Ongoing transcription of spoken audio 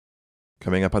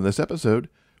Coming up on this episode,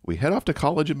 we head off to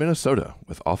college in Minnesota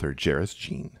with author Jeris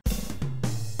Jean.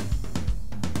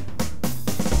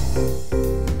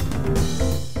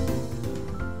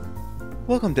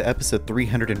 Welcome to episode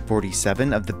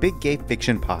 347 of the Big Gay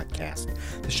Fiction Podcast,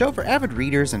 the show for avid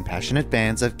readers and passionate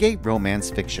fans of gay romance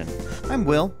fiction. I'm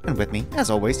Will, and with me, as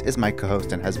always, is my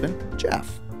co-host and husband,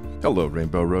 Jeff. Hello,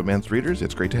 Rainbow Romance readers.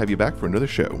 It's great to have you back for another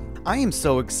show. I am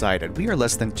so excited. We are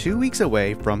less than 2 weeks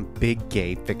away from Big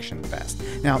Gay Fiction Fest.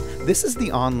 Now, this is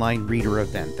the online reader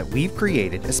event that we've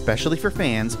created especially for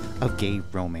fans of gay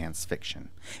romance fiction.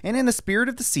 And in the spirit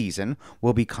of the season,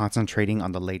 we'll be concentrating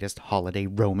on the latest holiday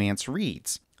romance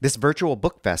reads. This virtual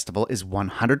book festival is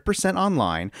 100%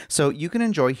 online, so you can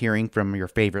enjoy hearing from your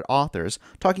favorite authors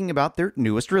talking about their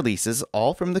newest releases,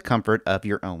 all from the comfort of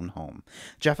your own home.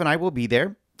 Jeff and I will be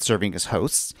there, serving as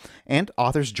hosts, and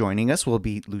authors joining us will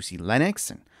be Lucy Lennox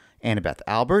and Annabeth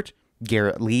Albert,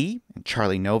 Garrett Lee, and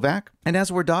Charlie Novak. And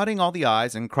as we're dotting all the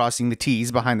I's and crossing the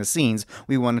T's behind the scenes,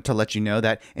 we wanted to let you know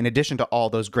that in addition to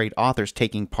all those great authors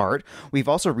taking part, we've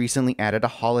also recently added a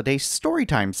holiday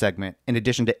storytime segment in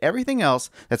addition to everything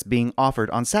else that's being offered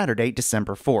on Saturday,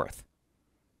 December 4th.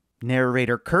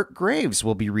 Narrator Kurt Graves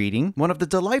will be reading one of the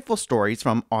delightful stories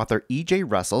from author E.J.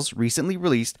 Russell's recently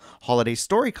released holiday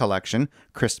story collection,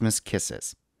 Christmas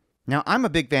Kisses. Now, I'm a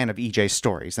big fan of E.J.'s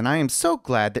stories, and I am so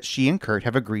glad that she and Kurt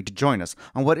have agreed to join us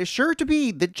on what is sure to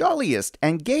be the jolliest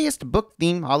and gayest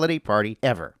book-themed holiday party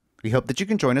ever. We hope that you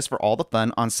can join us for all the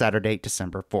fun on Saturday,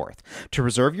 December 4th. To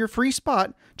reserve your free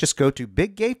spot, just go to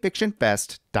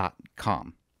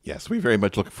biggayfictionfest.com. Yes, we very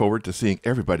much look forward to seeing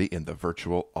everybody in the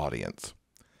virtual audience.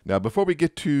 Now, before we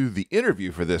get to the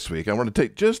interview for this week, I want to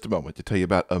take just a moment to tell you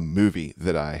about a movie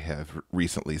that I have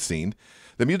recently seen.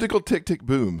 The musical Tick, Tick,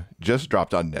 Boom just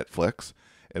dropped on Netflix,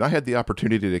 and I had the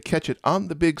opportunity to catch it on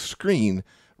the big screen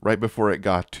right before it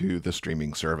got to the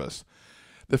streaming service.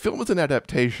 The film is an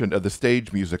adaptation of the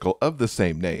stage musical of the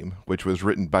same name, which was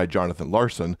written by Jonathan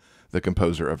Larson, the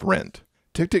composer of Rent.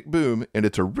 Tick, Tick, Boom, in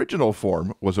its original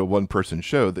form, was a one-person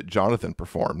show that Jonathan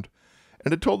performed,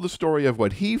 and it told the story of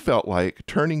what he felt like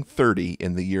turning 30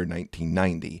 in the year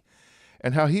 1990,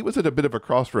 and how he was at a bit of a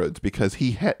crossroads because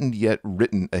he hadn't yet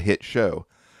written a hit show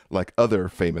like other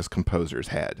famous composers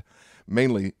had.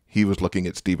 Mainly, he was looking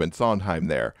at Stephen Sondheim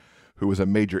there, who was a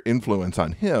major influence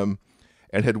on him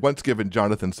and had once given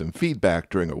Jonathan some feedback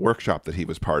during a workshop that he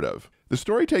was part of. The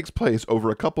story takes place over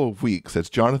a couple of weeks as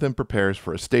Jonathan prepares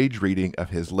for a stage reading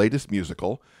of his latest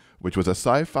musical, which was a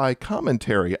sci-fi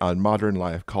commentary on modern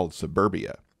life called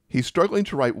Suburbia. He's struggling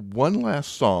to write one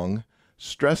last song,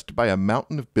 stressed by a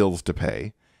mountain of bills to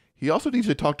pay. He also needs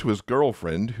to talk to his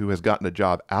girlfriend, who has gotten a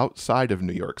job outside of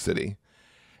New York City.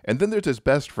 And then there's his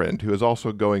best friend, who is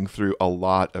also going through a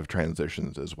lot of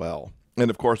transitions as well. And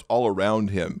of course, all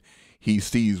around him, he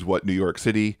sees what New York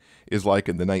City is like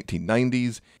in the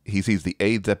 1990s. He sees the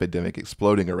AIDS epidemic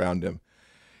exploding around him.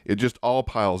 It just all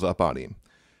piles up on him.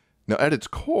 Now, at its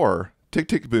core, Tick,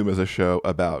 Tick, Boom is a show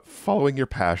about following your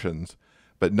passions,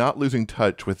 but not losing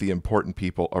touch with the important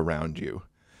people around you.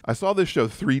 I saw this show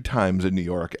 3 times in New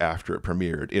York after it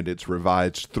premiered in its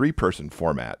revised 3-person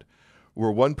format,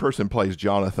 where one person plays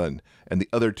Jonathan and the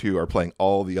other 2 are playing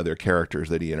all the other characters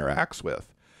that he interacts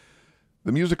with.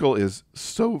 The musical is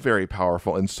so very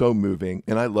powerful and so moving,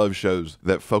 and I love shows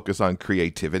that focus on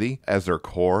creativity as their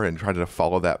core and try to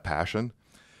follow that passion.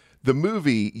 The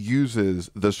movie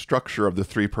uses the structure of the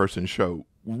 3-person show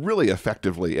really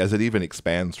effectively as it even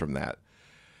expands from that.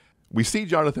 We see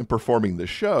Jonathan performing the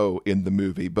show in the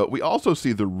movie, but we also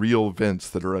see the real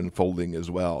events that are unfolding as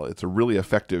well. It's a really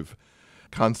effective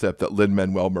concept that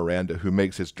Lin-Manuel Miranda, who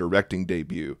makes his directing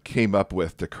debut, came up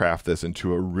with to craft this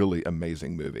into a really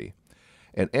amazing movie.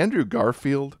 And Andrew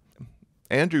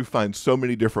finds so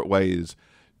many different ways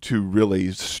to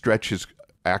really stretch his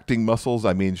acting muscles.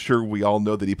 I mean, sure, we all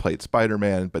know that he played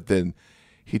Spider-Man, but then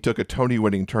he took a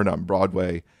Tony-winning turn on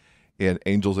Broadway in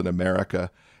Angels in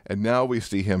America, and now we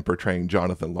see him portraying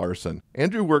Jonathan Larson.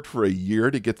 Andrew worked for a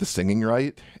year to get the singing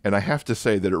right, and I have to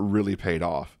say that it really paid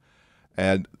off.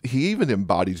 And he even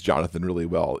embodies Jonathan really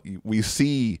well. We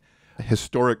see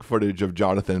historic footage of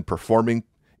Jonathan performing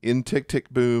in Tick, Tick,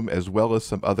 Boom, as well as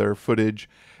some other footage,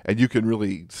 and you can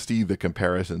really see the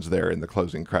comparisons there in the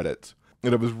closing credits.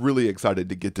 And I was really excited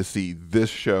to get to see this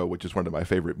show, which is one of my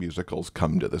favorite musicals,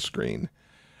 come to the screen.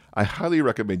 I highly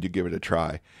recommend you give it a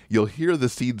try. You'll hear the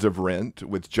seeds of Rent,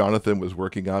 which Jonathan was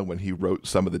working on when he wrote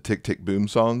some of the Tick, Tick, Boom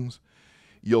songs.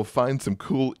 You'll find some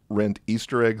cool Rent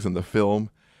Easter eggs in the film,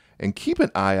 and keep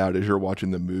an eye out as you're watching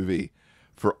the movie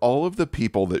for all of the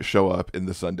people that show up in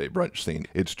the Sunday brunch scene.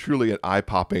 It's truly an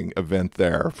eye-popping event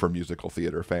there for musical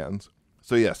theater fans.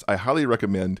 So yes, I highly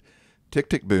recommend Tick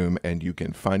Tick Boom, and you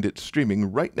can find it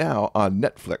streaming right now on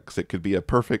Netflix. It could be a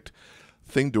perfect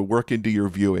thing to work into your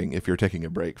viewing if you're taking a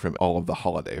break from all of the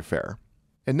holiday fare.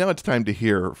 And now it's time to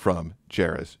hear from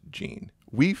Jeris Jean.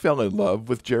 We fell in love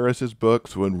with Jeris's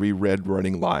books when we read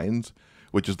Running Lines,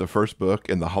 which is the first book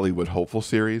in the Hollywood Hopeful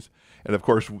series. And of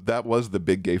course, that was the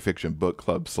Big Gay Fiction Book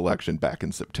Club selection back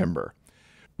in September.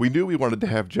 We knew we wanted to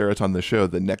have Jeris on the show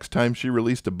the next time she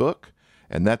released a book,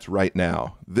 and that's right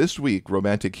now. This week,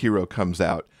 Romantic Hero comes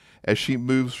out as she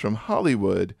moves from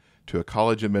Hollywood to a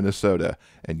college in Minnesota.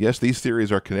 And yes, these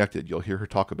series are connected. You'll hear her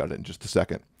talk about it in just a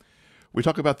second. We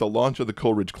talk about the launch of the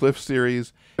Coleridge Cliffs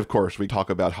series. Of course, we talk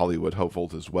about Hollywood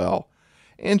Hopefuls as well.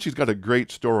 And she's got a great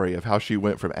story of how she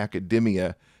went from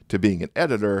academia to being an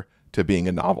editor to being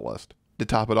a novelist. To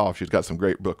top it off, she's got some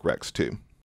great book recs too.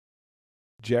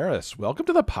 Jeris, welcome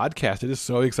to the podcast. It is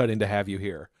so exciting to have you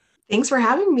here. Thanks for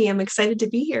having me. I'm excited to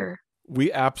be here.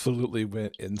 We absolutely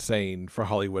went insane for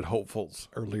Hollywood Hopefuls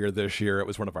earlier this year. It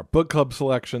was one of our book club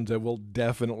selections, and we'll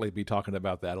definitely be talking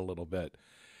about that a little bit.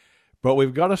 But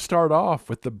we've got to start off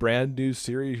with the brand new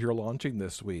series you're launching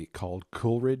this week called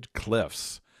Coleridge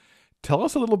Cliffs. Tell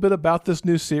us a little bit about this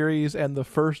new series and the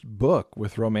first book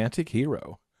with Romantic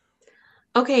Hero.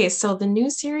 Okay, so the new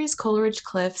series Coleridge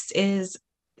Cliffs is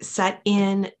set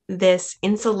in this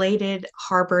insulated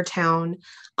harbor town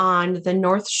on the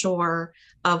north shore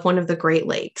of one of the Great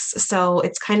Lakes. So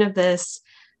it's kind of this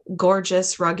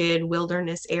gorgeous, rugged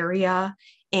wilderness area.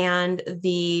 And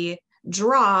the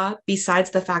draw,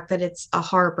 besides the fact that it's a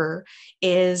harbor,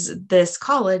 is this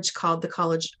college called the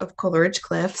College of Coleridge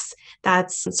Cliffs.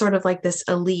 That's sort of like this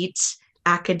elite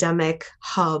academic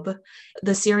hub.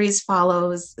 The series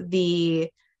follows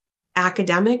the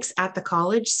academics at the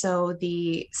college, so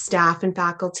the staff and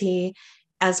faculty,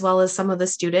 as well as some of the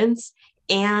students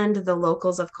and the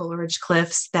locals of Coleridge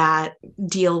Cliffs that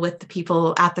deal with the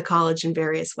people at the college in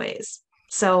various ways.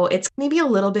 So it's maybe a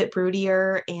little bit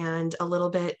broodier and a little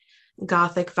bit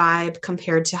gothic vibe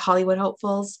compared to Hollywood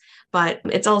Hopefuls, but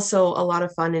it's also a lot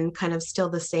of fun and kind of still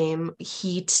the same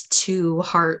heat to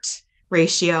heart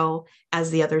ratio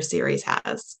as the other series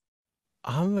has.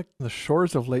 On the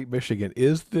shores of Lake Michigan,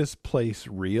 is this place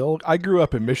real? I grew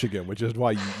up in Michigan, which is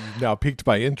why you now piqued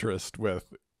my interest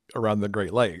with around the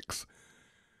Great Lakes.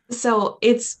 So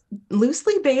it's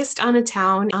loosely based on a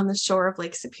town on the shore of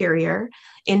Lake Superior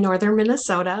in northern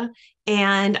Minnesota.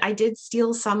 And I did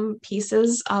steal some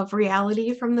pieces of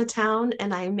reality from the town,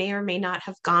 and I may or may not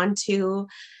have gone to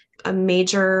a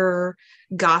major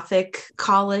Gothic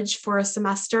college for a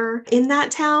semester in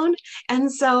that town.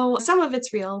 And so some of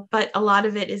it's real, but a lot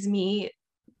of it is me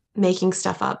making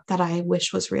stuff up that I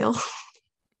wish was real.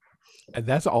 And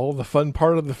that's all the fun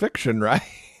part of the fiction, right?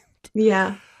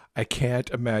 Yeah. I can't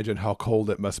imagine how cold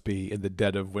it must be in the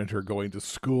dead of winter going to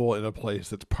school in a place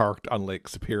that's parked on Lake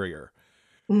Superior.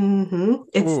 Mm-hmm.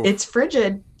 It's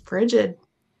frigid.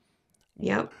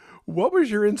 Yep. What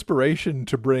was your inspiration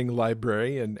to bring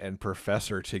librarian and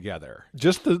professor together?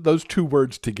 Just those two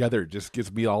words together just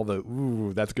gives me all the,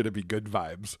 ooh, that's going to be good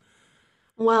vibes.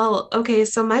 Well, okay,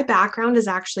 so my background is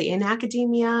actually in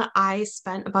academia. I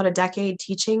spent about a decade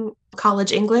teaching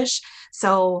college English.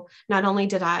 So not only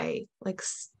did I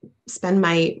spend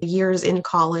my years in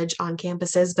college on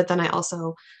campuses, but then I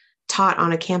also taught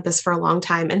on a campus for a long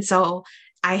time. And so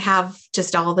I have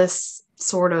just all this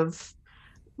sort of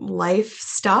life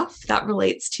stuff that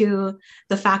relates to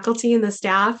the faculty and the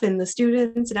staff and the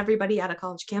students and everybody at a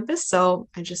college campus. So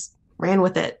I just ran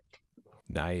with it.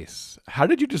 Nice. How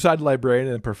did you decide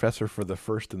librarian and professor for the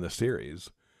first in the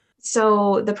series?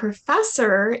 So the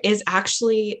professor is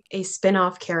actually a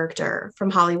spin-off character from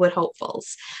Hollywood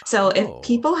Hopefuls. So if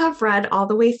people have read all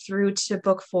the way through to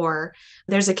book 4,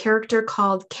 there's a character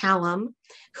called Callum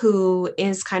who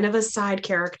is kind of a side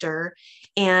character.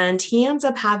 And he ends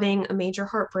up having a major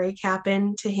heartbreak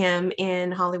happen to him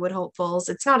in Hollywood Hopefuls.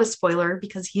 It's not a spoiler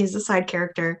because he is a side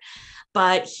character,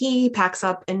 but he packs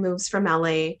up and moves from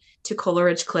LA to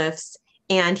Coleridge Cliffs,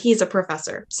 and he's a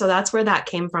professor. So that's where that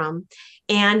came from.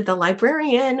 And the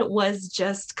librarian was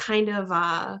just kind of,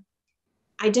 I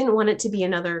didn't want it to be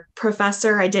another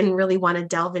professor. I didn't really want to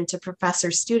delve into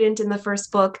professor-student in the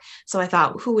first book. So I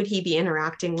thought, who would he be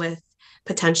interacting with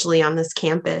potentially on this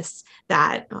campus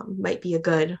that might be a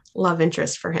good love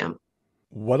interest for him?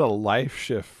 What a life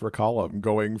shift for Colum,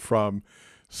 going from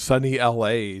sunny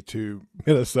LA to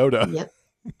Minnesota. Yep.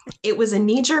 It was a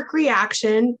knee-jerk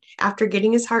reaction after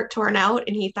getting his heart torn out,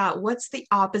 and he thought, what's the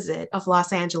opposite of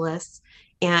Los Angeles?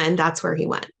 And that's where he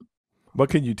went. What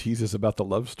can you tease us about the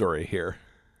love story here?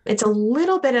 It's a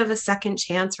little bit of a second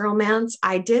chance romance.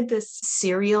 I did this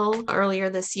serial earlier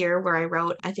this year where I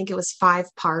wrote, I think it was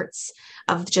 5 parts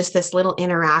of just this little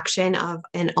interaction of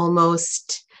an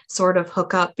almost sort of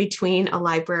hookup between a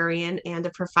librarian and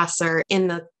a professor in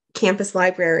the campus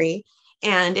library.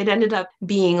 And it ended up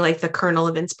being like the kernel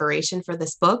of inspiration for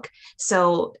this book.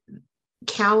 So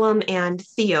Callum and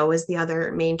Theo is the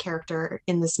other main character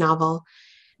in this novel.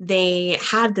 They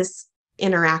had this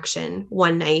interaction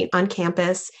one night on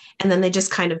campus, and then they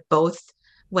just kind of both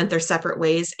went their separate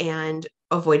ways and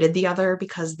avoided the other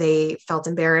because they felt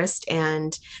embarrassed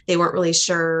and they weren't really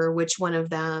sure which one of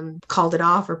them called it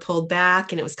off or pulled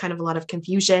back. And it was kind of a lot of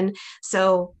confusion.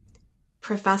 So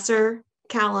Professor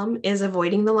Callum is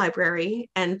avoiding the library,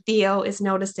 and Theo is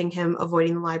noticing him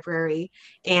avoiding the library.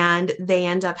 And they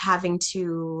end up having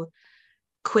to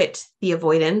quit the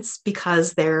avoidance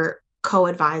because they're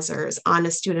co-advisors on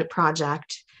a student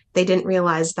project. They didn't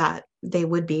realize that they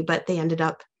would be, but they ended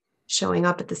up showing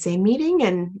up at the same meeting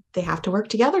and they have to work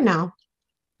together now.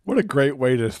 What a great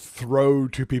way to throw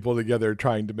two people together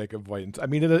trying to make avoidance. I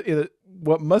mean,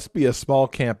 what must be a small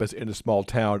campus in a small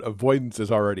town, avoidance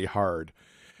is already hard.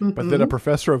 But then a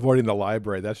professor avoiding the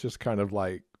library, that's just kind of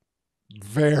like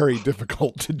very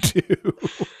difficult to do.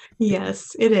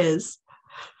 Yes, it is.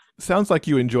 Sounds like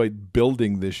you enjoyed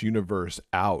building this universe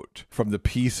out from the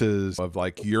pieces of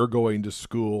like you're going to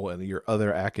school and your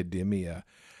other academia.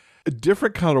 A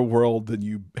different kind of world than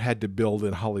you had to build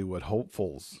in Hollywood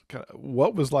Hopefuls.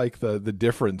 What was like the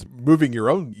difference moving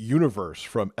your own universe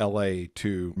from LA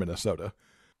to Minnesota?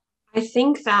 I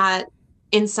think that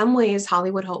in some ways,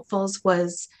 Hollywood Hopefuls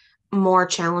was more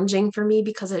challenging for me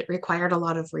because it required a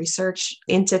lot of research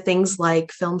into things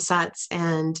like film sets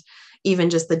and even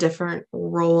just the different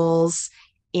roles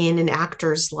in an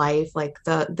actor's life, like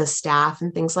the staff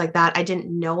and things like that. I didn't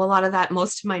know a lot of that.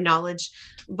 Most of my knowledge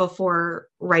before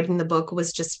writing the book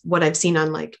was just what I've seen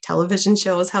on like television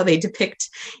shows, how they depict,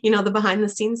 the behind the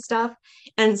scenes stuff.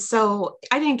 And so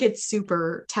I didn't get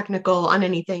super technical on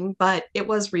anything, but it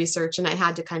was research and I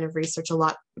had to kind of research a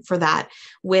lot for that.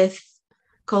 With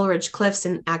Coleridge Cliffs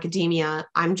in academia,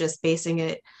 I'm just basing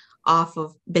it off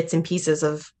of bits and pieces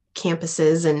of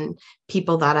campuses and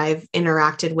people that I've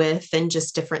interacted with and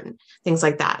just different things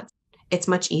like that. It's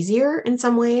much easier in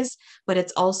some ways, but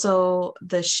it's also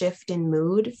the shift in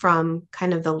mood from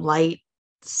kind of the light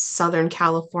Southern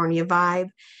California vibe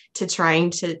to trying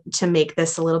to make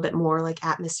this a little bit more like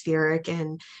atmospheric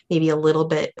and maybe a little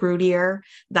bit broodier.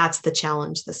 That's the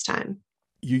challenge this time.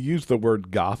 You used the word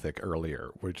Gothic earlier,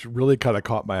 which really kind of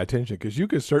caught my attention because you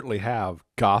could certainly have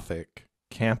Gothic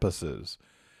campuses.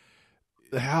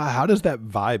 How does that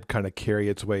vibe kind of carry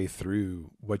its way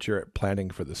through what you're planning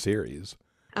for the series?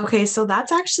 Okay, so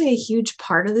that's actually a huge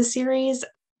part of the series.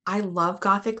 I love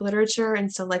Gothic literature.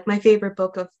 And so, like, my favorite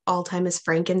book of all time is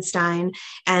Frankenstein.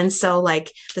 And so,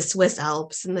 like, the Swiss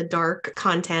Alps and the dark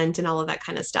content and all of that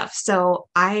kind of stuff. So,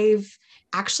 I've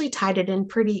actually tied it in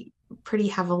pretty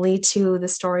heavily to the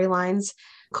storylines.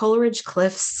 Coleridge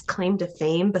Cliffs' claim to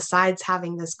fame, besides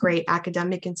having this great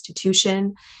academic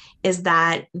institution, is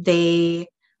that they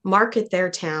market their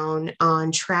town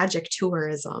on tragic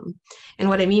tourism. And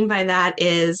what I mean by that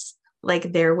is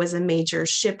like there was a major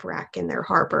shipwreck in their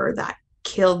harbor that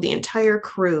killed the entire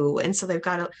crew. And so they've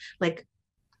got a like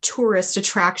tourist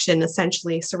attraction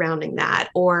essentially surrounding that.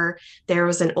 Or there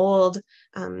was an old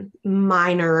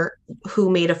miner who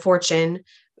made a fortune,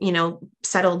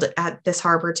 settled at this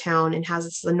harbor town and has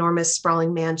this enormous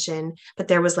sprawling mansion, but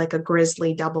there was like a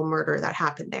grisly double murder that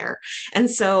happened there. And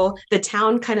so the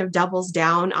town kind of doubles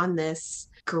down on this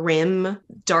grim,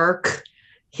 dark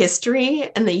history,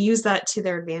 and they use that to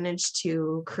their advantage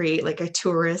to create like a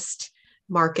tourist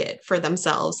market for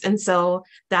themselves. And so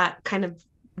that kind of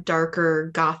darker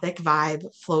Gothic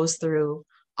vibe flows through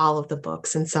all of the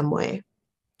books in some way.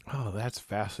 Oh, that's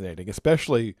fascinating,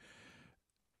 especially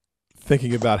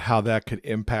thinking about how that could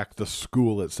impact the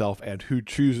school itself and who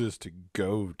chooses to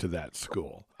go to that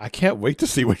school. I can't wait to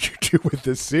see what you do with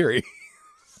this series.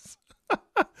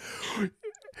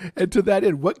 And to that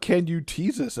end, what can you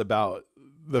tease us about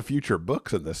the future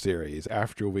books in the series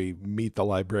after we meet the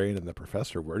librarian and the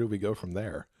professor? Where do we go from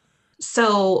there?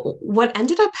 So what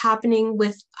ended up happening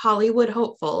with Hollywood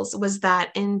Hopefuls was that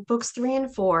in books 3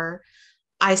 and 4,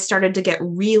 I started to get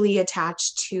really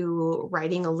attached to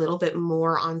writing a little bit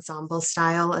more ensemble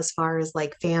style as far as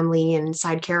like family and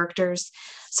side characters.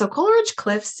 So Coleridge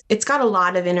Cliffs, it's got a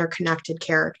lot of interconnected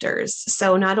characters.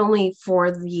 So not only for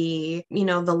the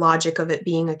logic of it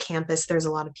being a campus, there's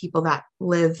a lot of people that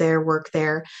live there, work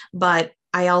there, but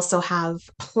I also have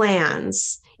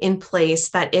plans in place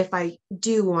that if I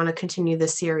do want to continue the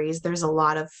series, there's a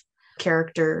lot of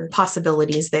character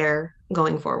possibilities there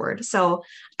going forward. So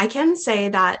I can say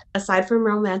that aside from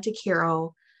romantic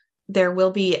hero, there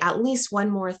will be at least one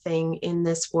more thing in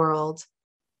this world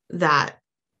that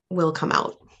will come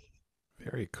out.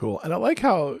 Very cool. And I like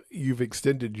how you've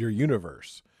extended your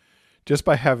universe just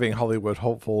by having Hollywood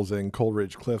Hopefuls and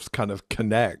Coleridge Cliffs kind of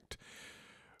connect.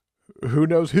 Who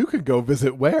knows who could go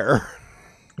visit where?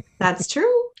 That's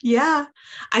true. Yeah.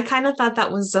 I kind of thought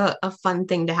that was a fun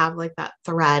thing to have, like that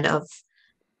thread of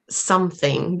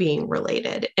something being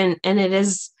related. And it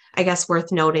is, I guess,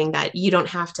 worth noting that you don't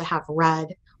have to have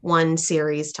read one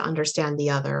series to understand the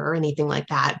other or anything like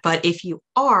that. But if you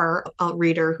are a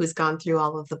reader who's gone through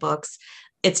all of the books,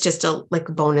 it's just a like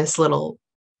bonus little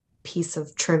piece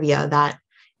of trivia that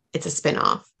it's a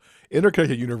spin-off.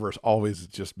 Interconnected universe always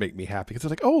just make me happy because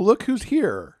it's like, oh, look who's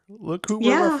here. Look who we're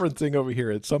Yeah. referencing over here.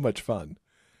 It's so much fun.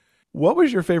 What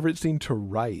was your favorite scene to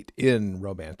write in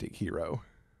Romantic Hero?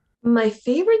 My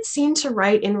favorite scene to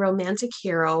write in Romantic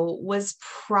Hero was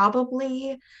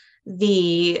probably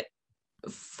the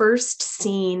first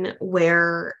scene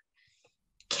where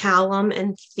Callum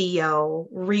and Theo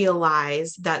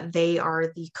realize that they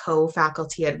are the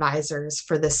co-faculty advisors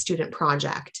for the student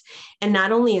project. And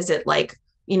not only is it like,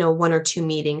 one or two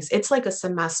meetings, it's like a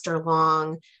semester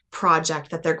long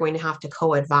project that they're going to have to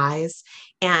co-advise.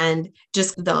 And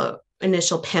just the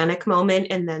initial panic moment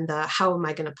and then the how am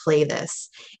I going to play this?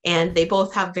 And they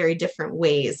both have very different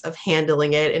ways of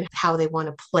handling it and how they want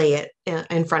to play it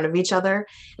in front of each other.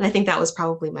 And I think that was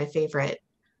probably my favorite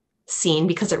scene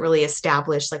because it really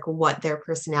established like what their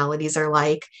personalities are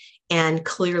like and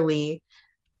clearly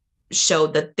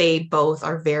showed that they both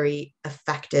are very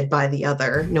affected by the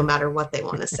other no matter what they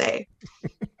want to say.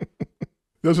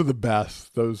 Those are the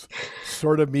best. Those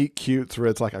sort of meet cutes where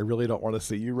it's like, I really don't want to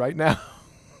see you right now.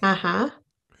 Uh-huh.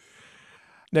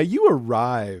 Now, you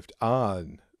arrived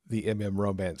on the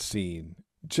romance scene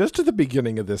just at the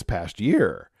beginning of this past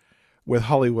year with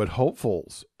Hollywood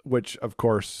Hopefuls, which, of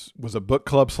course, was a book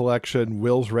club selection.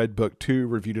 Will's read book 2,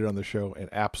 reviewed it on the show, and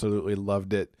absolutely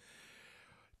loved it.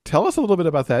 Tell us a little bit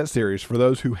about that series for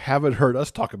those who haven't heard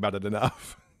us talk about it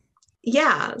enough.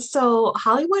 Yeah. So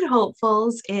Hollywood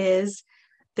Hopefuls is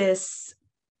this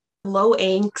low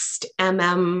angst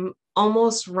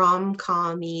almost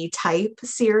rom-com-y type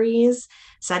series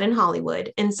set in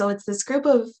Hollywood. And so it's this group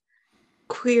of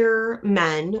queer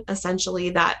men essentially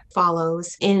that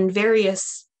follows in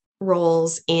various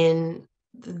roles in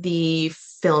the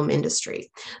film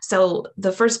industry. So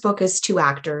the first book is two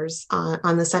actors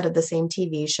on the set of the same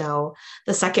TV show.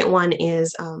 The second one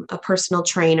is a personal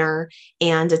trainer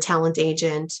and a talent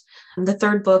agent. And the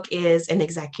third book is an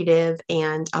executive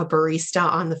and a barista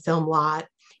on the film lot.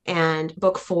 And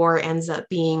book 4 ends up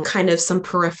being kind of some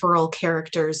peripheral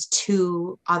characters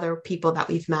to other people that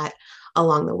we've met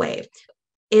along the way.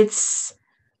 It's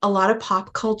a lot of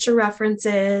pop culture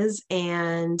references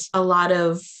and a lot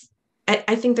of,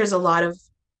 I think there's a lot of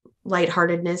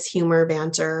lightheartedness, humor,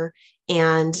 banter,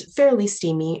 and fairly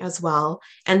steamy as well.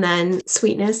 And then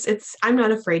sweetness, I'm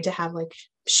not afraid to have like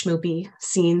schmoopy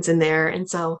scenes in there. And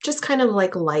so just kind of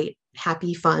like light,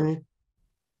 happy, fun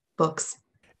books.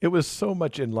 It was so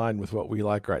much in line with what we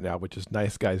like right now, which is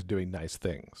nice guys doing nice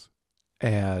things.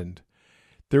 And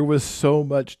there was so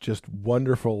much just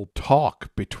wonderful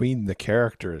talk between the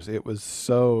characters. It was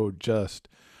so just,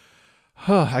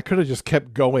 I could have just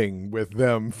kept going with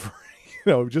them for,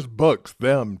 just books,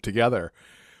 them together.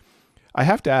 I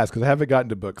have to ask, because I haven't gotten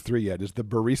to book 3 yet, is the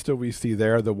barista we see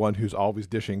there the one who's always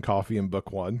dishing coffee in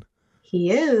book 1?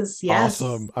 He is, yes.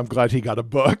 Awesome. I'm glad he got a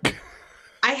book.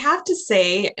 I have to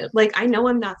say, like, I know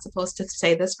I'm not supposed to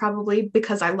say this probably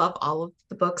because I love all of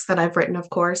the books that I've written,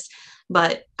 of course,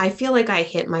 but I feel like I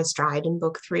hit my stride in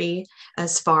book 3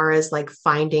 as far as like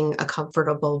finding a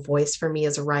comfortable voice for me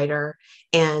as a writer.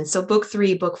 And so book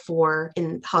 3, book 4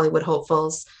 in Hollywood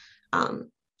Hopefuls,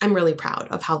 I'm really proud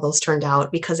of how those turned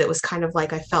out because it was kind of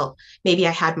like I felt maybe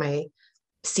I had my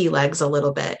sea legs a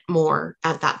little bit more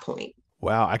at that point.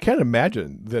 Wow, I can't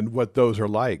imagine then what those are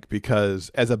like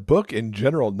because as a book in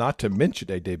general, not to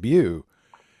mention a debut,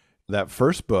 that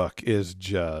first book is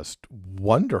just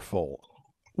wonderful.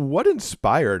 What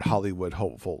inspired Hollywood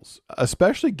Hopefuls,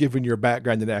 especially given your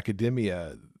background in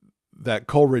academia, that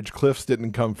Coleridge Cliffs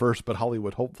didn't come first, but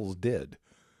Hollywood Hopefuls did?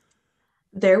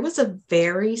 There was a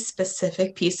very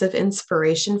specific piece of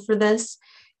inspiration for this.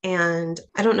 And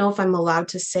I don't know if I'm allowed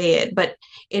to say it, but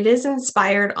it is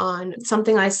inspired on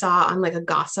something I saw on like a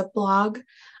gossip blog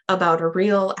about a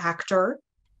real actor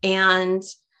and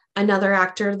another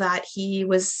actor that he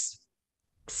was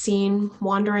seen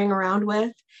wandering around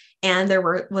with. And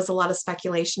was a lot of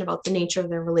speculation about the nature of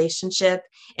their relationship.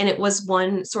 And it was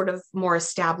one sort of more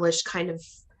established kind of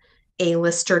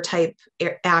A-lister type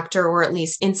actor, or at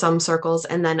least in some circles,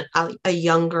 and then a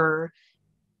younger,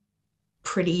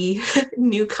 pretty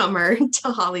newcomer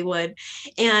to Hollywood.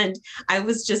 And I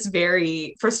was just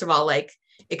very, first of all, like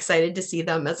excited to see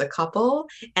them as a couple.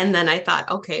 And then I thought,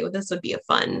 okay, well, this would be a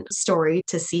fun story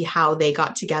to see how they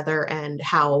got together and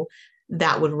how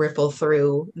that would ripple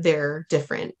through their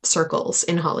different circles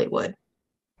in Hollywood.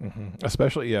 Mm-hmm.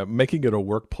 Especially, making it a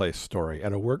workplace story,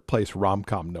 and a workplace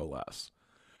rom-com, no less,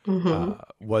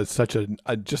 was such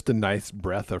just a nice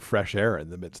breath of fresh air in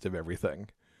the midst of everything.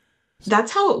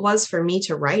 That's how it was for me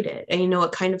to write it. And,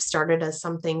 it kind of started as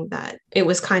something that it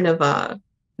was kind of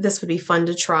this would be fun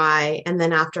to try. And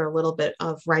then after a little bit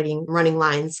of writing running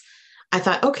lines, I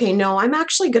thought, okay, no, I'm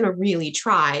actually going to really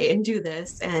try and do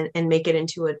this and make it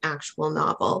into an actual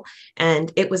novel.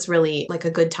 And it was really like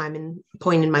a good time and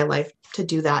point in my life to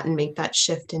do that and make that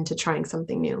shift into trying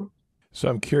something new. So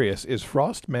I'm curious, is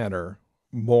Frost Manor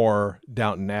more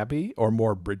Downton Abbey or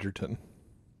more Bridgerton?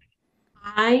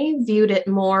 I viewed it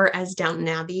more as Downton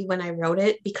Abbey when I wrote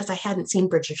it, because I hadn't seen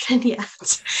Bridgerton yet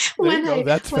when I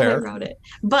wrote it.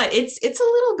 But it's a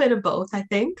little bit of both, I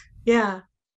think. Yeah.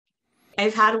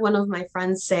 I've had one of my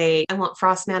friends say, I want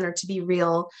Frost Manor to be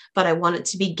real, but I want it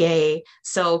to be gay.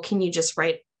 So can you just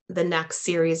write the next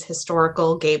series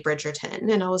historical gay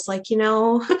Bridgerton? And I was like,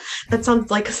 that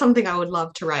sounds like something I would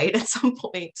love to write at some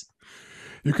point.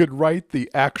 You could write the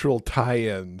actual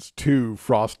tie-ins to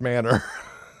Frost Manor.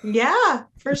 Yeah,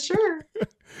 for sure.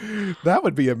 That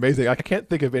would be amazing. I can't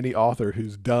think of any author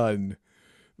who's done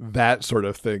that sort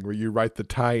of thing where you write the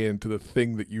tie-in to the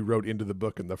thing that you wrote into the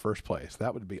book in the first place.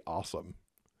 That would be awesome.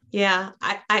 Yeah,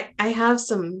 I have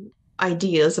some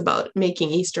ideas about making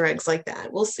Easter eggs like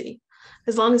that. We'll see.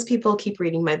 As long as people keep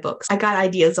reading my books. I got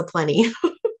ideas aplenty.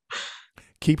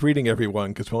 Keep reading,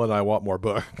 everyone, because Will and I want more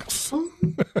books.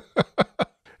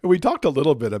 We talked a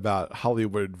little bit about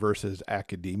Hollywood versus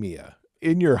academia.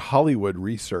 In your Hollywood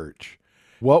research,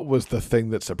 what was the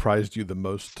thing that surprised you the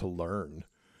most to learn?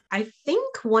 I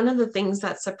think one of the things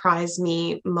that surprised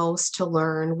me most to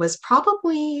learn was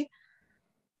probably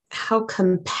how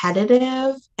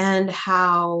competitive and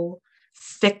how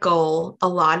fickle a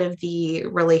lot of the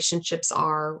relationships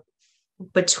are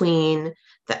between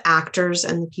the actors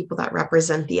and the people that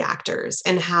represent the actors,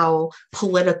 and how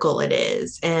political it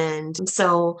is. And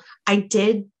so I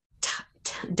did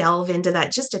delve into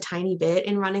that just a tiny bit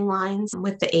in Running Lines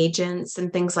with the agents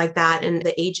and things like that, and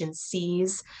the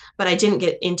agencies, but I didn't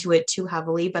get into it too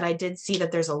heavily. But I did see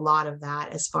that there's a lot of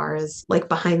that as far as like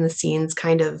behind the scenes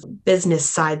kind of business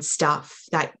side stuff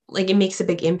that like it makes a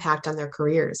big impact on their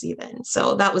careers even.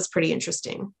 So that was pretty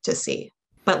interesting to see,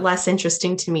 but less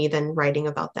interesting to me than writing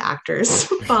about the actors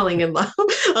falling in love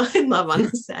on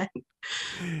the set.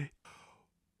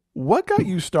 What got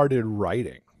you started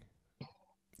writing?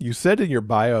 You said in your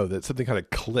bio that something kind of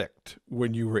clicked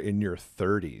when you were in your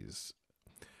 30s.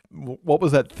 What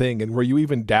was that thing? And were you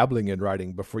even dabbling in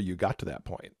writing before you got to that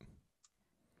point?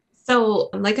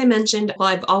 So, like I mentioned, well,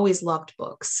 I've always loved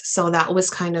books. So that was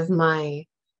kind of my,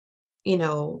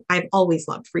 I've always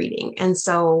loved reading. And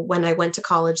so when I went to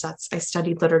college, I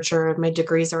studied literature. My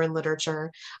degrees are in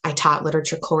literature. I taught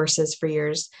literature courses for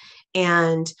years.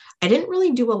 And I didn't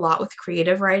really do a lot with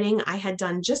creative writing. I had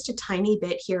done just a tiny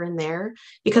bit here and there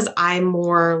because I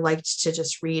more liked to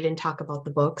just read and talk about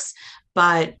the books,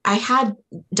 but I had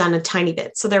done a tiny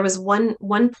bit. So there was one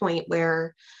point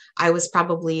where I was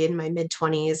probably in my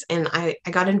mid-20s and I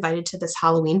got invited to this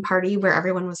Halloween party where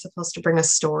everyone was supposed to bring a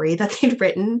story that they'd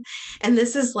written. And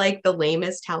this is like the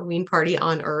lamest Halloween party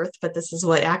on earth, but this is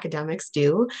what academics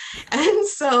do. And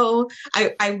so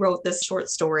I wrote this short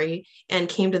story and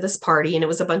came to this party, and it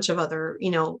was a bunch of other,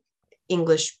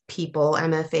 English people,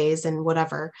 MFAs and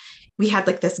whatever. We had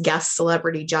like this guest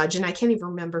celebrity judge, and I can't even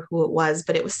remember who it was,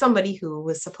 but it was somebody who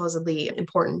was supposedly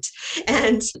important.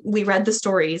 And we read the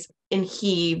stories and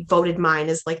he voted mine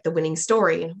as like the winning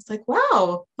story. And I was like,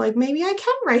 wow, like maybe I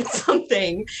can write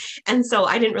something. And so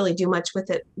I didn't really do much with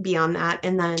it beyond that.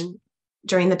 And then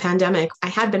during the pandemic, I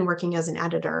had been working as an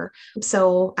editor.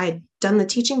 So I'd done the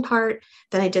teaching part,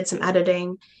 then I did some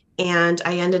editing. And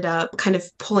I ended up kind of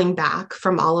pulling back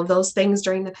from all of those things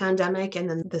during the pandemic. And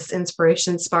then this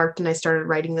inspiration sparked and I started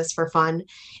writing this for fun.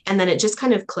 And then it just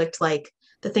kind of clicked, like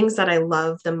the things that I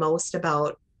love the most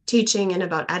about teaching and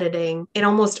about editing, it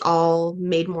almost all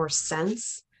made more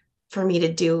sense for me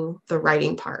to do the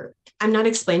writing part. I'm not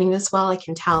explaining this well, I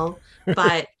can tell,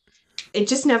 but It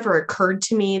just never occurred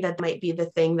to me that might be the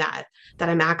thing that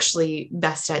I'm actually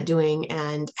best at doing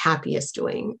and happiest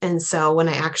doing. And so when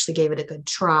I actually gave it a good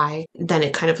try, then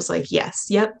it kind of was like, yes,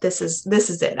 yep, this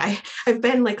is it. I've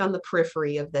been like on the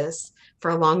periphery of this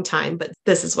for a long time, but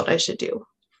this is what I should do.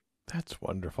 That's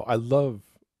wonderful. I love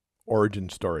origin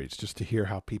stories, just to hear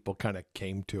how people kind of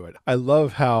came to it. I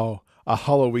love how a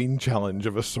Halloween challenge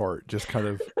of a sort just kind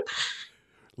of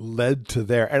led to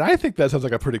there. And I think that sounds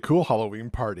like a pretty cool Halloween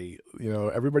party. You know,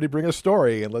 everybody bring a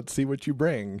story and let's see what you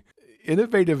bring.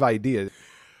 Innovative idea.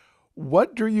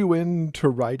 What drew you into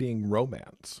writing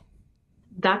romance?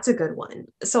 That's a good one.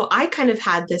 So I kind of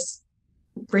had this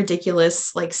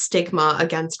ridiculous like stigma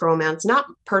against romance, not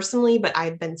personally, but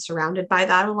I've been surrounded by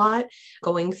that a lot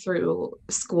going through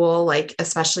school, like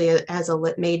especially as a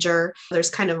lit major. There's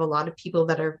kind of a lot of people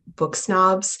that are book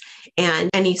snobs, and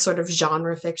any sort of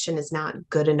genre fiction is not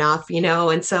good enough,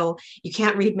 and so you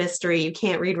can't read mystery, you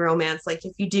can't read romance. Like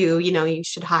if you do, you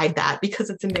should hide that because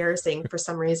it's embarrassing for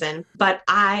some reason. But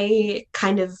I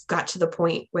kind of got to the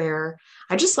point where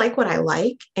I just like what I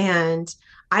like, and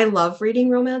I love reading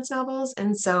romance novels.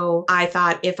 And so I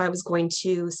thought if I was going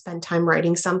to spend time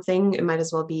writing something, it might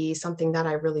as well be something that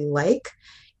I really like.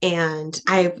 And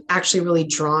I've actually really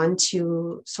drawn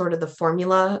to sort of the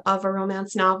formula of a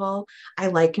romance novel. I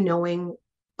like knowing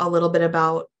a little bit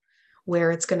about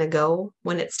where it's going to go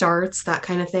when it starts, that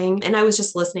kind of thing. And I was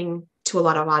just listening to a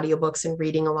lot of audiobooks and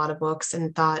reading a lot of books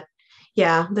and thought,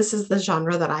 yeah, this is the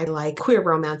genre that I like, queer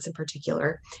romance in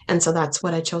particular. And so that's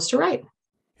what I chose to write.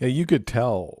 Yeah, you could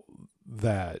tell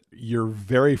that you're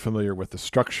very familiar with the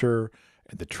structure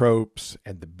and the tropes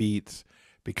and the beats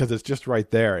because it's just right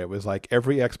there. It was like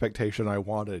every expectation I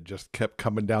wanted just kept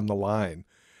coming down the line.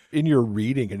 In your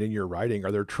reading and in your writing,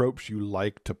 are there tropes you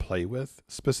like to play with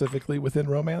specifically within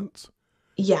romance?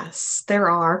 Yes,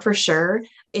 there are for sure.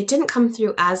 It didn't come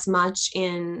through as much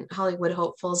in Hollywood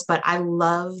Hopefuls, but I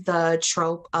love the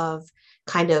trope of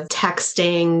kind of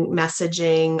texting,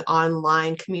 messaging,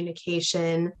 online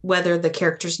communication, whether the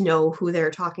characters know who they're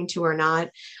talking to or not.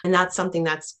 And that's something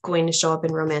that's going to show up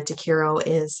in Romantic Hero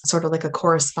is sort of like a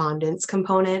correspondence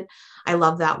component. I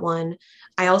love that one.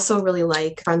 I also really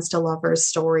like friends to lovers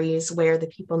stories where the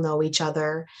people know each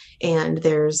other and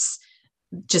there's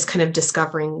just kind of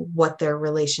discovering what their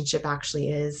relationship actually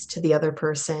is to the other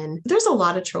person. There's a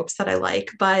lot of tropes that I like,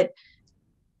 but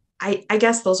I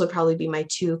guess those would probably be my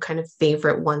two kind of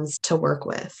favorite ones to work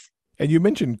with. And you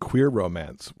mentioned queer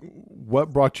romance.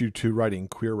 What brought you to writing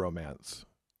queer romance?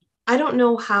 I don't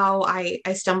know how I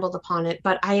stumbled upon it,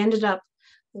 but I ended up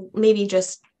maybe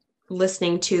just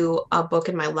listening to a book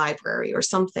in my library or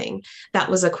something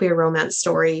that was a queer romance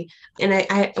story. And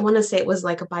I want to say it was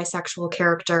like a bisexual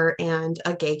character and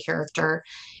a gay character.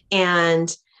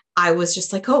 And I was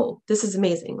just like, oh, this is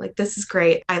amazing. Like, this is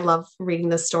great. I love reading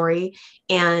this story.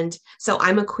 And so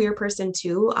I'm a queer person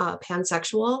too,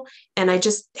 pansexual. And I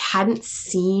just hadn't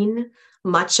seen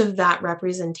much of that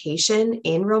representation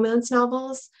in romance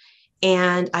novels.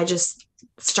 And I just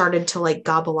started to like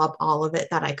gobble up all of it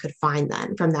that I could find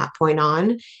then from that point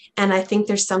on. And I think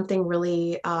there's something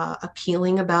really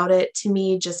appealing about it to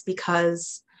me, just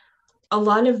because a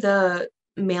lot of the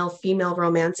male female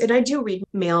romance, and I do read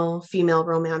male female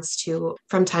romance too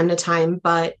from time to time,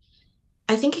 but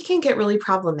I think it can get really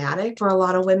problematic for a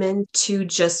lot of women to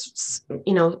just,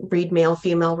 read male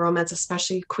female romance,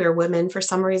 especially queer women for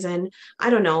some reason. I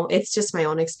don't know. It's just my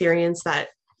own experience that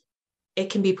it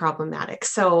can be problematic.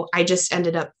 So I just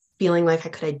ended up feeling like I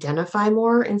could identify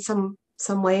more in some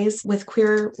ways with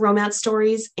queer romance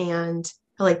stories. And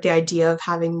I like the idea of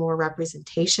having more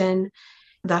representation.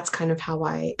 That's kind of how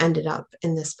I ended up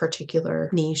in this particular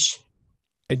niche.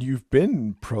 And you've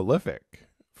been prolific.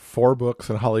 4 books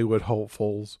in Hollywood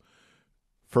Hopefuls,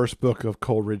 first book of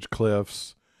Coleridge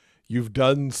Cliffs. You've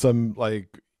done some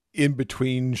like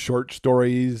in-between short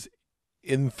stories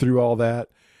in through all that.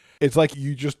 It's like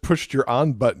you just pushed your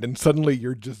on button and suddenly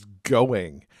you're just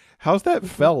going. How's that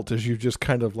felt as you've just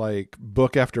kind of like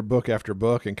book after book after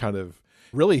book and kind of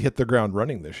really hit the ground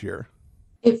running this year?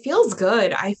 It feels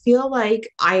good. I feel like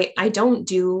I don't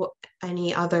do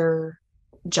any other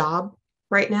job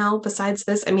right now besides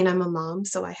this. I mean, I'm a mom,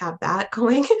 so I have that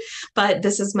going, but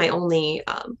this is my only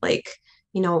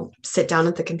sit down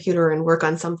at the computer and work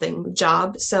on something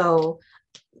job. So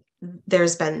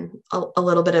there's been a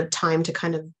little bit of time to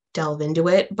kind of delve into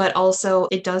it, but also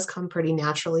it does come pretty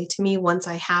naturally to me. Once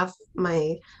I have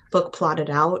my book plotted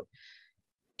out,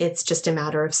 it's just a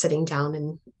matter of sitting down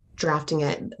and drafting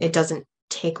it. It doesn't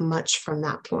take much from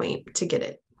that point to get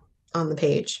it on the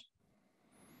page.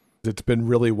 It's been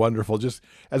really wonderful. Just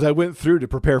as I went through to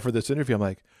prepare for this interview, I'm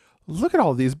like, look at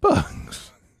all these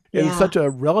books. In Yeah. such a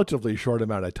relatively short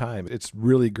amount of time, it's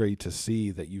really great to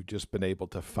see that you've just been able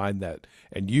to find that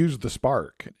and use the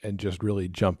spark and just really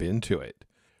jump into it.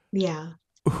 Yeah.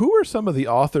 Who are some of the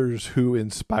authors who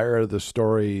inspire the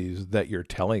stories that you're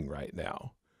telling right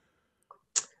now?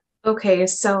 Okay,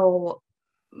 so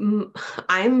mm,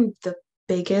 I'm the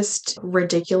biggest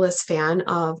ridiculous fan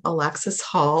of Alexis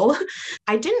Hall.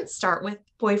 I didn't start with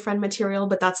boyfriend material,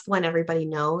 but that's the one everybody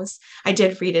knows. I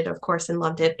did read it, of course, and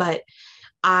loved it, but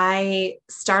I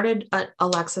started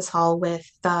Alexis Hall with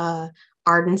the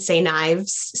Arden Say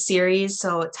Knives series.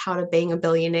 So it's How to Bang a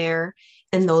Billionaire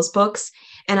in those books.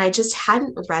 And I just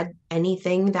hadn't read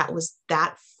anything that was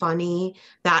that funny,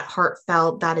 that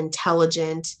heartfelt, that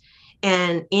intelligent,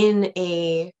 and in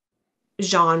a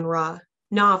genre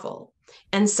novel.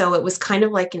 And so it was kind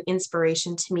of like an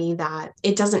inspiration to me that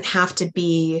it doesn't have to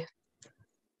be,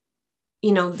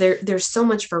 there's so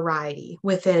much variety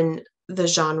within the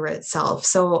genre itself.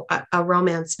 So a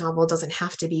romance novel doesn't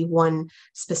have to be one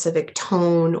specific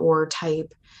tone or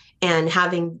type. And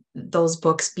having those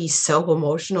books be so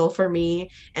emotional for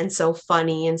me and so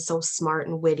funny and so smart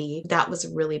and witty, that was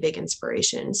a really big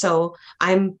inspiration. So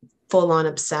I'm full on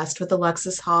obsessed with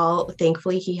Alexis Hall.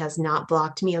 Thankfully, he has not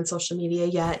blocked me on social media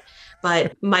yet,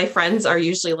 but my friends are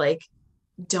usually like,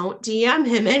 don't DM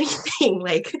him anything,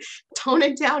 like tone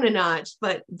it down a notch.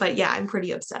 But yeah, I'm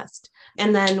pretty obsessed.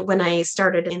 And then when I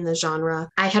started in the genre,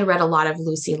 I had read a lot of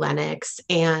Lucy Lennox,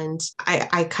 and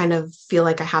I kind of feel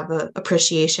like I have an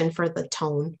appreciation for the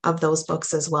tone of those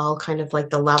books as well, kind of like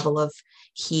the level of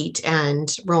heat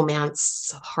and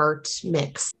romance heart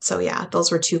mix. So yeah,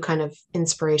 those were two kind of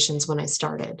inspirations when I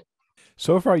started.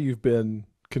 So far, you've been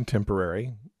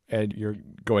contemporary and you're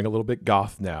going a little bit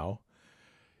goth now.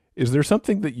 Is there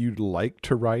something that you'd like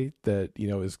to write that,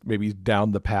 is maybe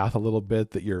down the path a little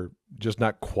bit that you're just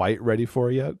not quite ready for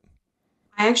yet?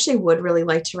 I actually would really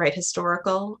like to write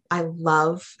historical. I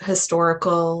love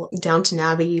historical, Downton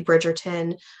Abbey,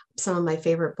 Bridgerton. Some of my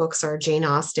favorite books are Jane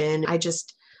Austen.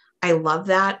 I love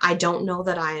that. I don't know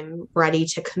that I'm ready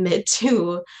to commit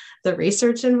to the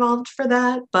research involved for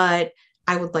that, but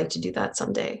I would like to do that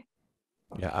someday.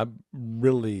 Yeah, I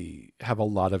really have a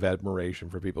lot of admiration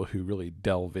for people who really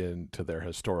delve into their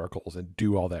historicals and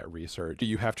do all that research.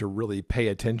 You have to really pay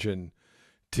attention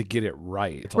to get it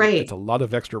right. It's Right. a lot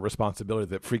of extra responsibility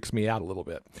that freaks me out a little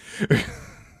bit.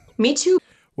 Me too.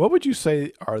 What would you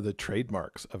say are the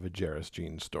trademarks of a Jeris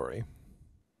Jean story?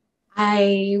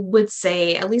 I would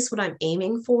say, at least what I'm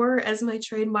aiming for as my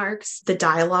trademarks, the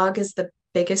dialogue is the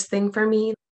biggest thing for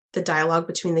me. The dialogue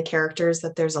between the characters,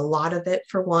 that there's a lot of it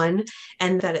for one,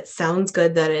 and that it sounds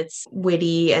good, that it's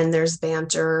witty and there's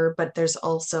banter, but there's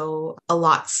also a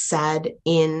lot said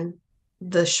in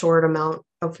the short amount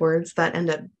of words that end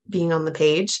up being on the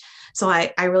page. So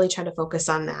I really try to focus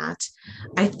on that.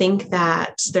 I think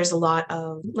that there's a lot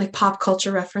of like pop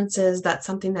culture references. That's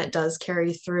something that does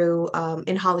carry through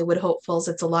in Hollywood Hopefuls.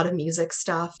 It's a lot of music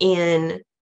stuff. In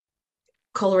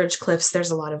Coleridge Cliffs,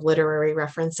 there's a lot of literary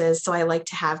references. So I like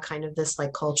to have kind of this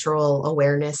like cultural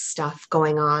awareness stuff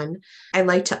going on. I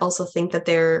like to also think that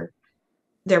they're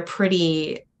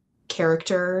pretty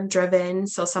character driven.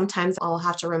 So sometimes I'll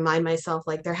have to remind myself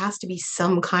like there has to be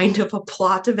some kind of a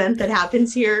plot event that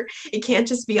happens here. It can't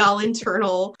just be all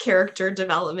internal character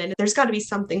development. There's got to be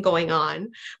something going on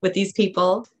with these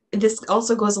people. This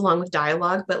also goes along with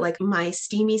dialogue, but like my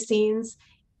steamy scenes,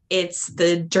 it's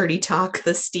the dirty talk,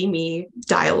 the steamy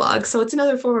dialogue. So it's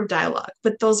another form of dialogue,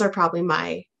 but those are probably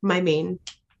my main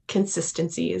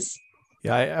consistencies.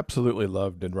 Yeah, I absolutely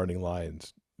loved in Running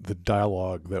Lines the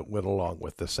dialogue that went along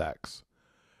with the sex,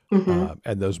 Mm-hmm.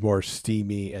 and those more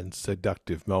steamy and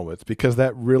seductive moments, because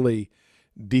that really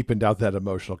deepened out that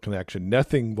emotional connection.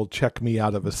 Nothing will check me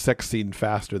out of a sex scene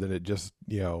faster than it just,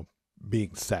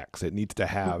 being sex. It needs to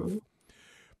have Mm-hmm.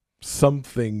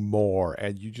 something more,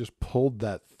 and you just pulled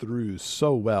that through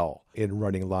so well in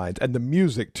Running Lines. And the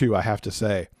music too, I have to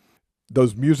say,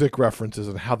 those music references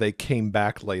and how they came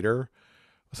back later,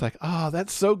 it's like,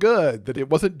 that's so good that it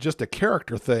wasn't just a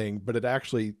character thing, but it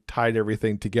actually tied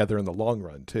everything together in the long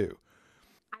run too.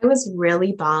 I was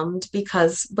really bummed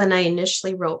because when I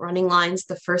initially wrote Running Lines,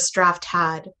 the first draft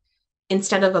had,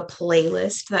 instead of a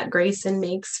playlist that Grayson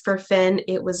makes for Finn,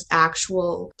 it was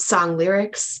actual song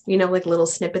lyrics, like little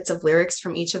snippets of lyrics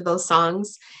from each of those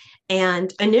songs.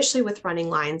 And initially with Running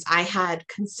Lines, I had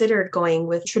considered going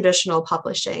with traditional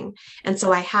publishing. And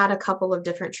so I had a couple of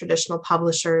different traditional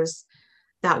publishers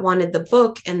that wanted the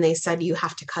book, and they said, you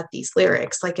have to cut these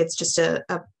lyrics. Like it's just a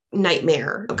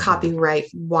nightmare,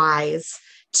 copyright wise,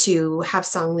 to have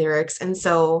song lyrics. And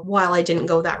so while I didn't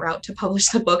go that route to publish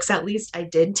the books, at least I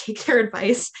did take their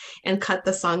advice and cut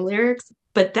the song lyrics.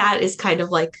 But that is kind of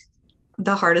like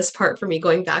the hardest part for me,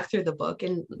 going back through the book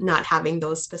and not having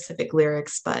those specific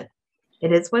lyrics. But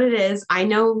it is what it is. I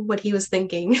know what he was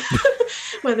thinking,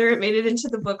 whether it made it into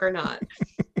the book or not.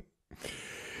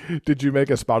 Did you make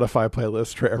a Spotify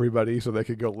playlist for everybody so they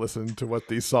could go listen to what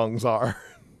these songs are?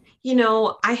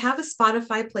 I have a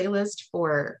Spotify playlist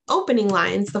for opening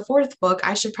lines, the fourth book.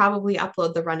 I should probably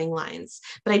upload the running lines.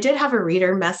 But I did have a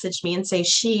reader message me and say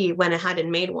she went ahead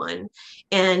and made one,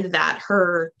 and that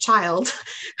her child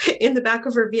in the back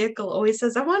of her vehicle always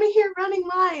says, I want to hear running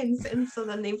lines. And so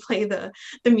then they play the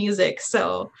music.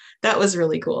 So that was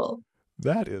really cool.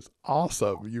 That is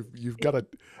awesome. You've got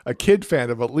a kid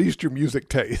fan of at least your music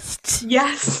tastes.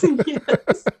 Yes.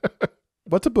 Yes.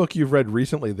 What's a book you've read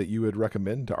recently that you would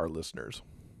recommend to our listeners?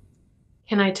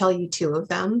 Can I tell you two of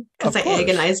them? Because I course.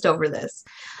 agonized over this.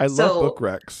 I love book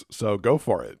recs, so go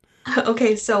for it.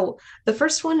 Okay, so the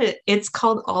first one, it's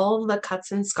called All the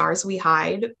Cuts and Scars We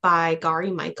Hide by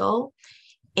Gary Michael.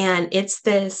 And it's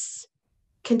this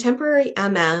contemporary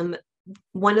MM.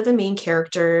 One of the main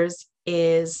characters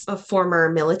is a former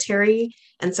military,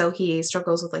 and so he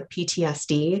struggles with like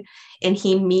PTSD, and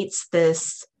he meets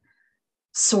this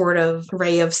sort of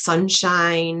ray of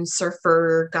sunshine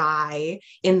surfer guy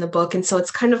in the book. And so it's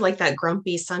kind of like that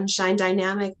grumpy sunshine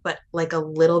dynamic, but like a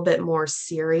little bit more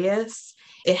serious.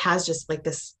 It has just like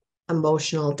this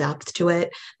emotional depth to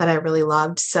it that I really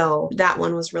loved. So that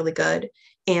one was really good.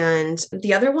 And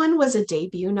the other one was a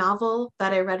debut novel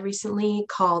that I read recently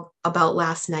called About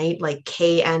Last Night, like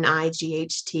Knight.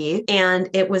 And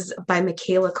it was by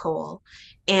Michaela Cole.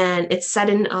 And it's set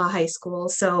in high school.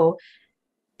 So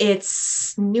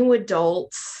it's new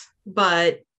adults,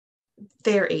 but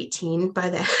they're 18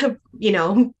 by the,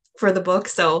 for the book.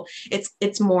 So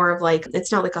it's more of like,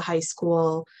 it's not like a high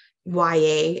school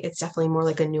YA. It's definitely more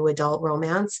like a new adult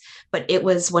romance. But it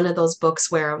was one of those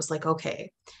books where I was like,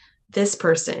 okay, this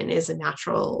person is a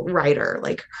natural writer.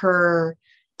 Like, her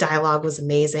dialogue was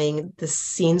amazing. The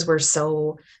scenes were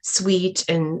so sweet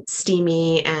and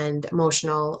steamy and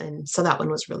emotional. And so that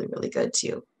one was really, really good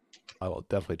too. I will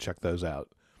definitely check those out.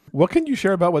 What can you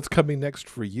share about what's coming next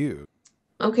for you?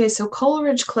 Okay, so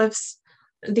Coleridge Cliffs,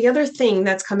 the other thing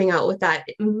that's coming out with that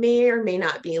may or may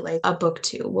not be like a book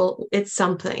too. Well, it's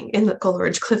something in the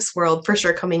Coleridge Cliffs world for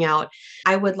sure coming out.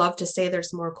 I would love to say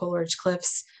there's more Coleridge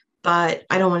Cliffs, but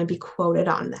I don't want to be quoted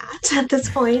on that at this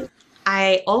point.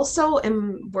 I also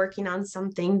am working on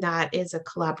something that is a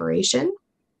collaboration,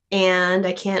 and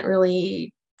I can't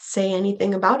really say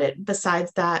anything about it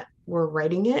besides that we're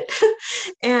writing it.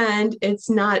 And it's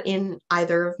not in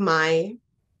either of my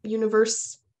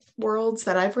universe worlds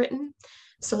that I've written.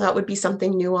 So that would be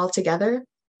something new altogether.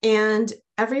 And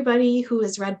everybody who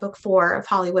has read book 4 of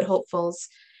Hollywood Hopefuls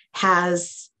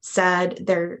has said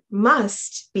there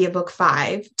must be a book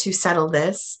 5 to settle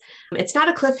this. It's not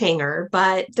a cliffhanger,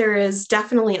 but there is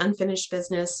definitely unfinished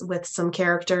business with some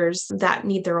characters that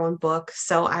need their own book.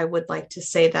 So I would like to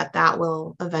say that that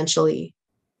will eventually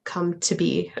come to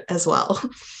be as well.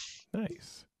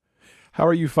 Nice. How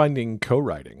are you finding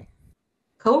co-writing?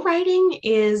 Co-writing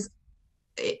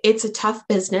it's a tough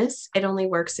business. It only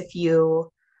works if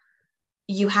you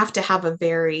have to have a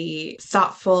very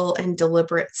thoughtful and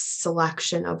deliberate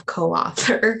selection of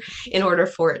co-author in order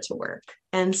for it to work.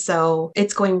 And so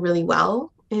it's going really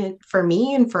well for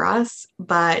me and for us,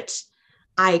 but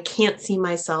I can't see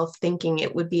myself thinking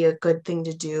it would be a good thing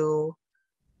to do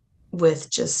with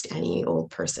just any old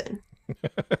person.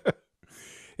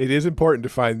 It is important to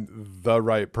find the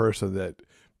right person that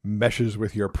meshes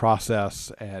with your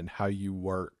process and how you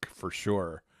work, for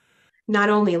sure. Not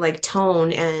only like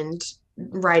tone and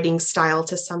writing style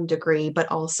to some degree, but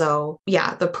also,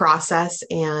 the process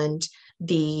and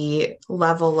the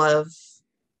level of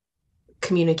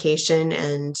communication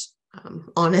and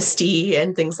honesty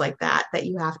and things like that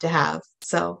you have to have.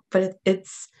 So, but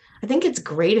I think it's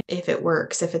great if it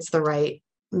works, if it's the right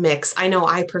mix. I know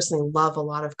I personally love a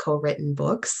lot of co-written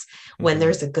books when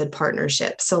there's a good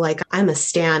partnership. So like, I'm a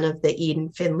stan of the Eden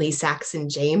Finley, Saxon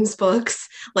James books.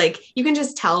 Like, you can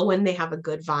just tell when they have a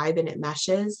good vibe and it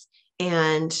meshes.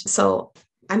 And so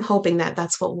I'm hoping that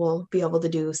that's what we'll be able to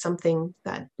do, something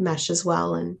that meshes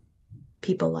well and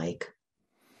people like.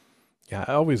 Yeah,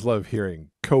 I always love hearing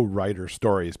co-writer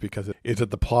stories because is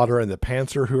it the plotter and the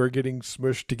pantser who are getting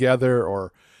smushed together,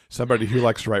 or somebody who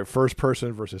likes to write first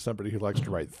person versus somebody who likes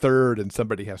to write third, and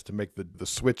somebody has to make the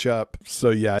switch up. So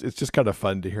yeah, it's just kind of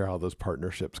fun to hear how those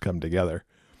partnerships come together.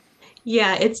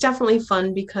 Yeah, it's definitely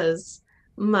fun because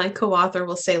my co-author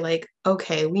will say like,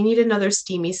 okay, we need another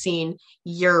steamy scene.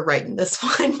 You're writing this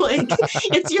one. Like,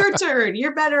 it's your turn.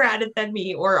 You're better at it than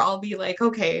me. Or I'll be like,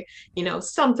 okay,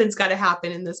 something's got to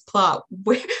happen in this plot.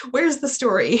 Where's the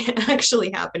story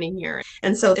actually happening here?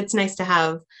 And so it's nice to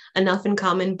have enough in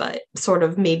common, but sort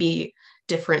of maybe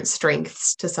different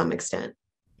strengths to some extent.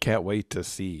 Can't wait to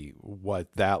see what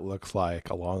that looks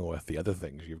like along with the other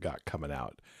things you've got coming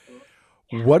out.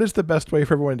 What is the best way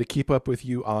for everyone to keep up with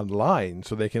you online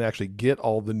so they can actually get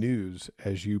all the news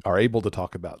as you are able to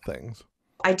talk about things?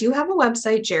 I do have a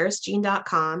website,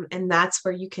 jerisjean.com, and that's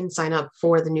where you can sign up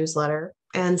for the newsletter.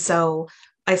 And so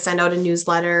I send out a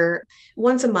newsletter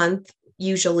once a month,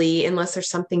 usually, unless there's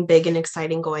something big and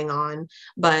exciting going on.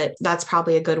 But that's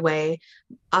probably a good way.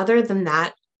 Other than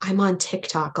that, I'm on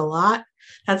TikTok a lot.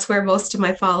 That's where most of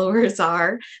my followers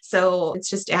are. So it's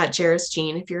just at Jeris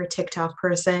Jean if you're a TikTok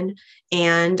person,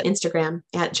 and Instagram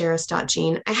at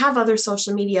jeris.jean. I have other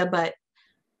social media, but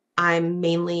I'm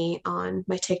mainly on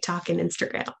my TikTok and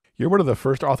Instagram. You're one of the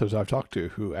first authors I've talked to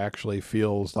who actually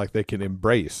feels like they can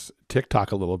embrace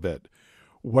TikTok a little bit.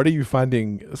 What are you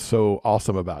finding so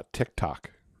awesome about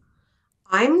TikTok?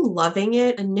 I'm loving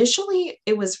it. Initially,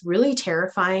 it was really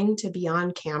terrifying to be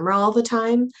on camera all the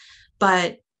time,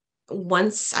 but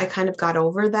once I kind of got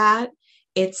over that,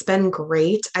 it's been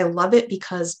great. I love it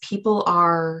because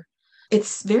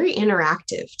it's very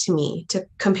interactive to me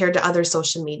compared to other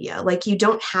social media. Like, you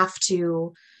don't have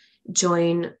to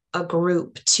join a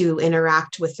group to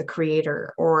interact with the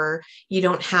creator, or you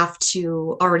don't have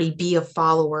to already be a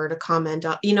follower to comment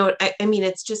on, I mean,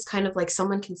 it's just kind of like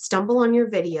someone can stumble on your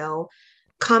video,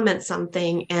 comment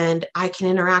something, and I can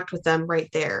interact with them right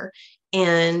there.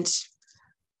 And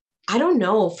I don't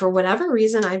know, for whatever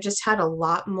reason, I've just had a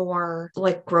lot more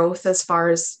like growth as far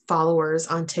as followers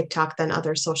on TikTok than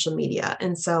other social media.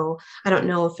 And so I don't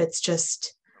know if it's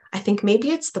just, I think maybe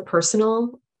it's the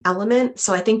personal element.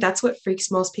 So I think that's what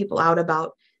freaks most people out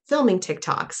about filming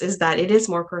TikToks, is that it is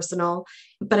more personal.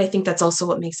 But I think that's also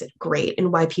what makes it great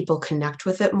and why people connect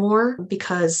with it more,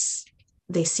 because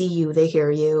they see you, they hear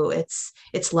you.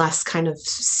 It's less kind of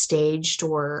staged,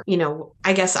 or,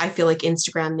 I guess I feel like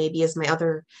Instagram maybe is my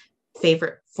other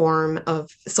favorite form of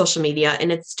social media,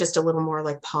 and it's just a little more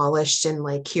like polished and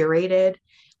like curated,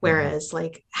 whereas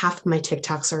like half of my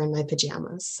TikToks are in my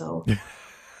pajamas. So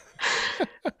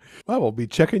well, we'll be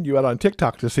checking you out on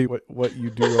TikTok to see what you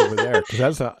do over there,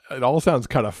 because it all sounds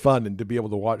kind of fun, and to be able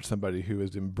to watch somebody who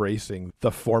is embracing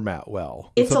the format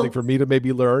well. It's something for me to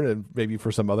maybe learn, and maybe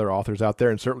for some other authors out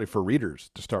there, and certainly for readers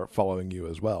to start following you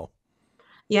as well.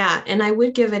 Yeah, and I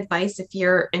would give advice if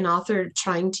you're an author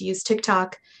trying to use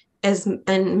TikTok,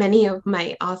 and many of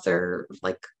my author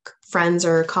like friends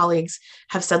or colleagues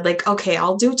have said like, okay,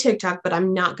 I'll do TikTok, but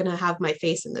I'm not going to have my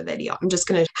face in the video. I'm just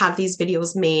going to have these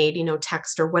videos made,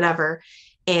 text or whatever.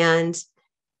 And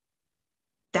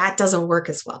that doesn't work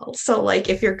as well. So like,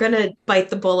 if you're going to bite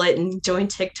the bullet and join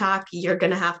TikTok, you're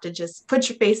going to have to just put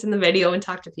your face in the video and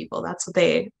talk to people. That's what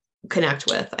they connect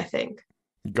with, I think.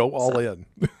 Go all in.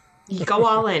 You go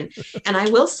all in. And I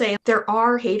will say there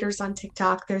are haters on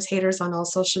TikTok. There's haters on all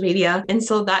social media. And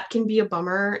so that can be a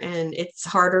bummer. And it's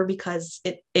harder because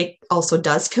it also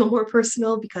does feel more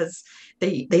personal, because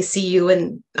they see you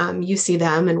and you see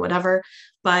them and whatever.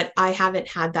 But I haven't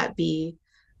had that be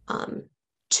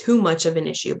too much of an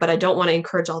issue. But I don't want to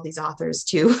encourage all these authors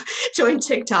to join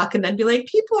TikTok and then be like,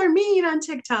 people are mean on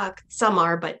TikTok. Some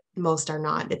are, but most are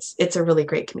not. It's a really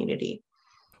great community.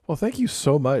 Well, thank you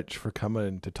so much for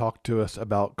coming to talk to us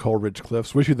about Coleridge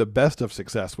Cliffs. Wish you the best of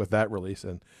success with that release,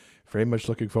 and very much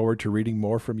looking forward to reading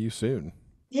more from you soon.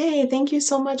 Yay, thank you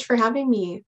so much for having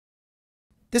me.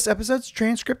 This episode's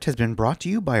transcript has been brought to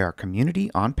you by our community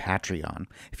on Patreon.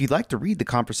 If you'd like to read the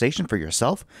conversation for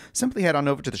yourself, simply head on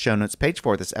over to the show notes page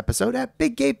for this episode at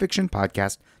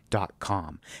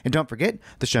biggayfictionpodcast.com. And don't forget,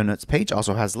 the show notes page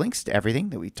also has links to everything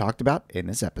that we talked about in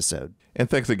this episode. And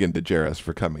thanks again to Jeris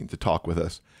for coming to talk with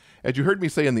us. As you heard me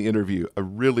say in the interview, I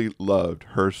really loved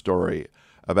her story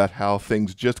about how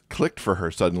things just clicked for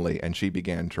her suddenly and she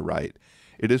began to write.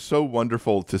 It is so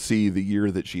wonderful to see the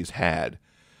year that she's had.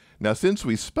 Now, since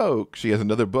we spoke, she has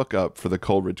another book up for the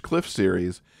Coleridge Cliffs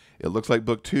series. It looks like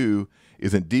book 2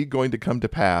 is indeed going to come to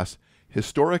pass.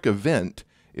 Historic Event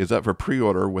is up for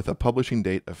pre-order with a publishing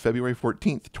date of February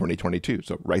 14th, 2022.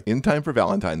 So right in time for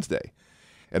Valentine's Day.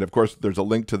 And of course, there's a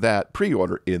link to that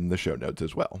pre-order in the show notes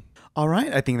as well. All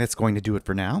right, I think that's going to do it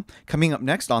for now. Coming up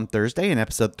next on Thursday in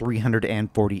episode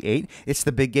 348, it's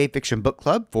the Big Gay Fiction Book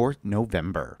Club for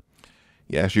November.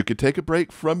 Yes, you could take a break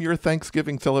from your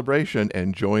Thanksgiving celebration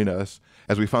and join us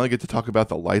as we finally get to talk about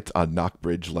The Lights on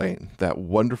Knockbridge Lane, that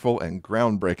wonderful and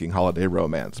groundbreaking holiday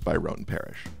romance by Roan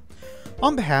Parrish.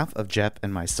 On behalf of Jeff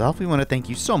and myself, we want to thank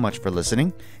you so much for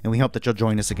listening, and we hope that you'll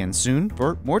join us again soon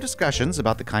for more discussions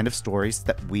about the kind of stories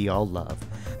that we all love,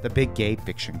 the big gay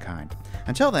fiction kind.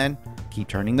 Until then, keep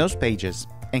turning those pages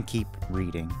and keep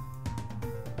reading.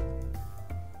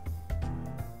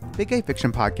 Big Gay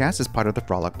Fiction Podcast is part of the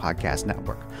Frolic Podcast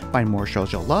Network. Find more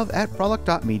shows you'll love at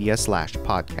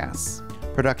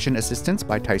frolic.media/podcasts. Production assistance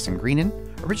by Tyson Greenan.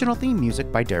 Original theme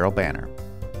music by Daryl Banner.